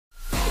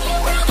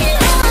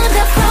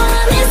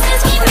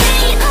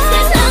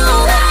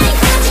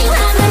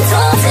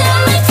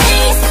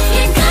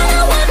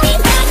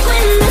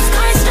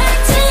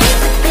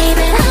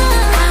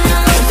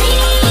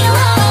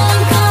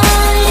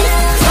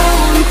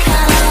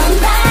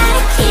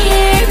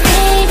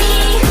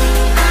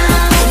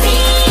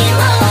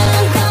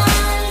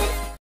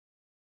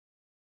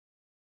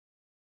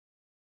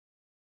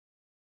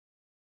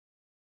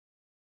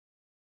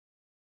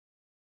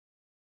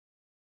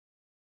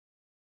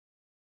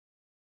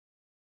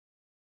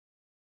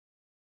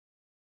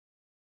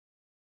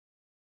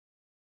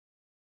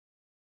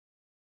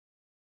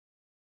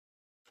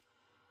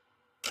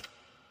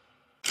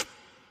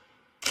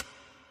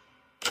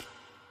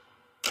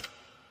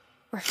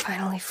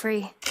finally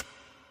free.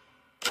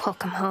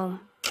 Welcome home.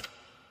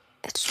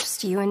 It's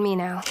just you and me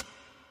now.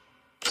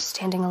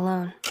 Standing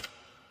alone.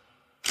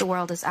 The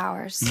world is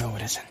ours. No,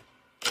 it isn't.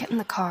 Get in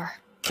the car.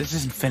 This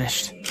isn't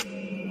finished.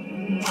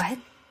 What?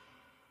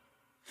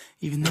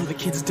 Even though the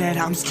kid's dead,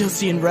 I'm still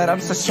seeing red. I'm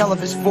just a shell of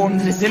his form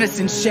that his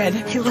innocence shed.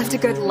 He lived a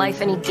good life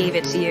and he gave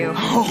it to you.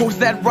 Oh, is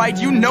that right?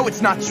 You know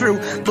it's not true.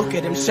 Look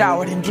at him,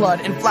 showered in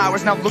blood and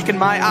flowers. Now look in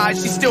my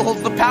eyes. She still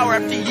holds the power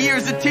after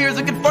years of tears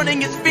of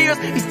confronting his fears.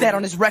 He's dead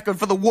on his record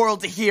for the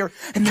world to hear.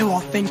 And they'll all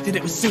think that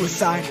it was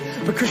suicide.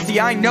 But Christy,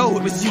 I know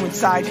it was you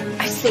inside.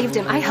 I saved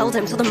him. I held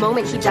him till the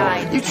moment he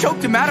died. You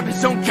choked him out of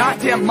his own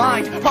goddamn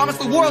mind. Promised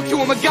the world to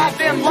him a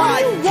goddamn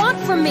lie. What do you want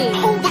from me?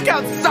 Oh, look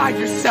outside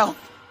yourself.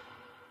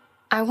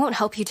 I won't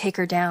help you take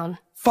her down.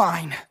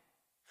 Fine.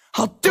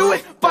 I'll do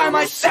it by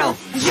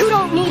myself! You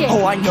don't need it!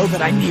 Oh, I know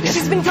that I need it.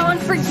 She's been gone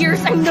for years.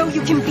 I know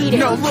you can beat it.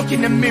 No, look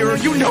in the mirror.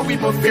 You know we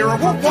both fear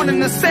her. We're one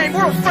and the same.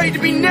 We're afraid to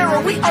be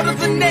narrow. We utter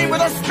the name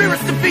with our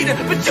spirits defeated.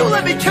 But you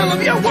let me kill him.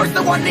 You're worse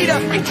than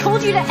Juanita. I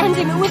told you to end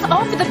him. It was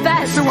all for the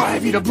best. So I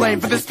have you to blame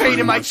for this pain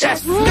in my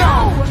chest.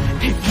 No!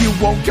 If you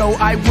won't go,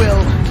 I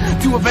will.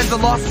 To avenge the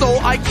lost soul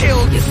I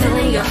killed. You're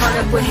filling your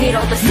heart up with hate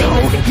all the same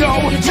as the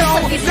kid. You just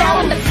left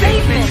yourself in the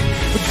pavement.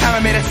 With time I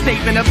made a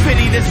statement of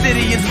pity. The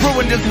city is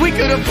ruined as we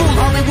could have fooled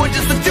Hollywood,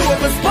 just the two of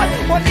us. But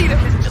Juanita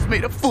has just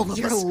made a fool of us.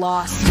 You're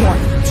lost. 1,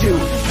 2,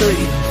 3,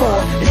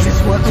 4. Is this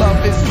what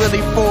love is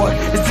really for?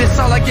 Is this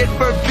all I get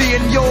for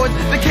being yours?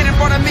 The kid in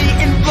front of me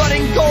in blood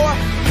and gore.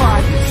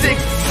 5, 6,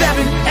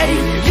 7,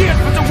 8 years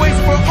put to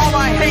waste for all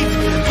I hate.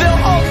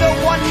 They'll all know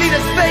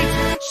Juanita's fate.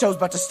 Show's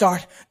about to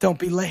start. Don't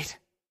be late.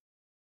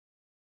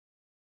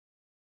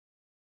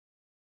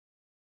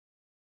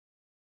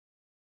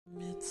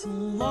 It's a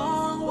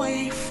long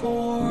way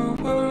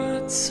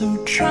forward,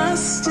 so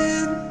trust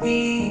in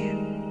me.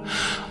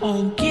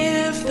 I'll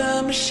give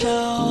them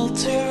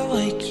shelter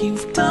like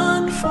you've done.